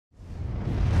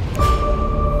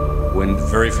When the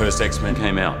very first X-Men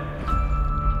came out,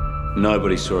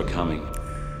 nobody saw it coming.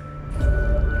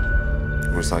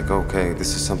 It was like, okay,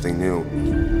 this is something new.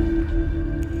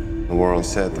 The world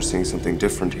said we're seeing something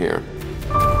different here.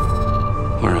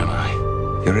 Where am I?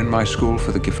 You're in my school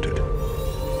for the gifted.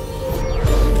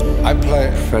 I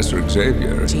play Professor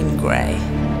Xavier. Jean Grey.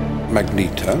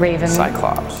 Magneto. Raven.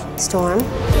 Cyclops. Storm.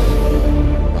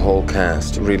 The whole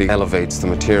cast really elevates the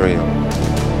material.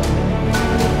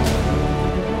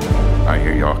 I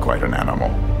hear you're quite an animal.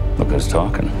 Look who's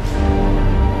talking.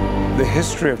 The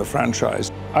history of the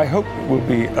franchise, I hope, will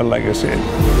be a legacy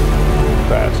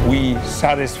that we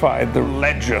satisfied the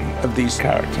legend of these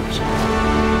characters.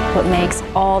 What makes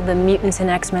all the mutants and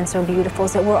X-Men so beautiful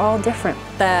is that we're all different.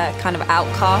 They're kind of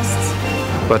outcasts.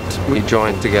 But we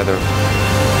joined together.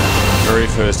 The very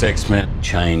first X-Men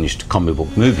changed comic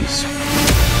book movies.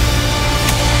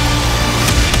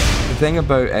 The thing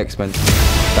about X-Men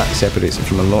that separates it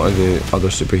from a lot of the other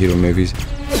superhero movies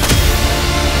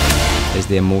is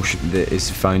the emotion that is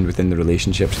found within the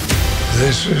relationships.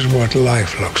 This is what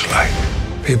life looks like.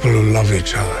 People who love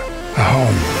each other. A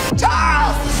home.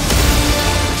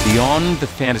 Beyond the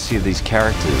fantasy of these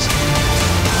characters,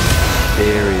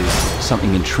 there is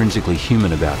something intrinsically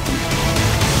human about them.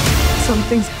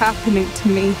 Something's happening to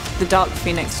me. The Dark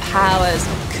Phoenix powers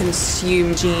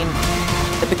consume Jean.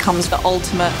 It becomes the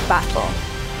ultimate battle.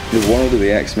 The world of the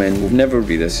X-Men will never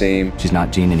be the same. She's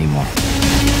not Jean anymore.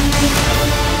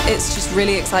 It's just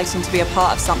really exciting to be a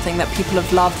part of something that people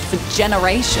have loved for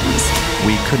generations.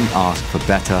 We couldn't ask for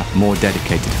better, more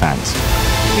dedicated fans.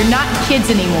 You're not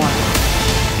kids anymore.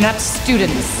 You're not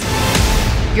students.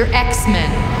 You're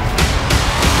X-Men.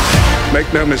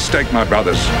 Make no mistake, my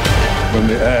brothers. When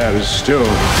the air is still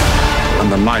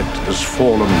and the night has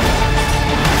fallen,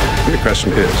 the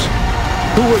question is,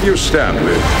 who will you stand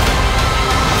with?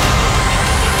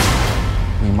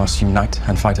 We must unite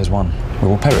and fight as one. We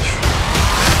will perish.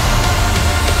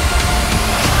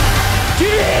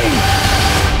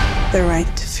 The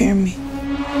right to fear me.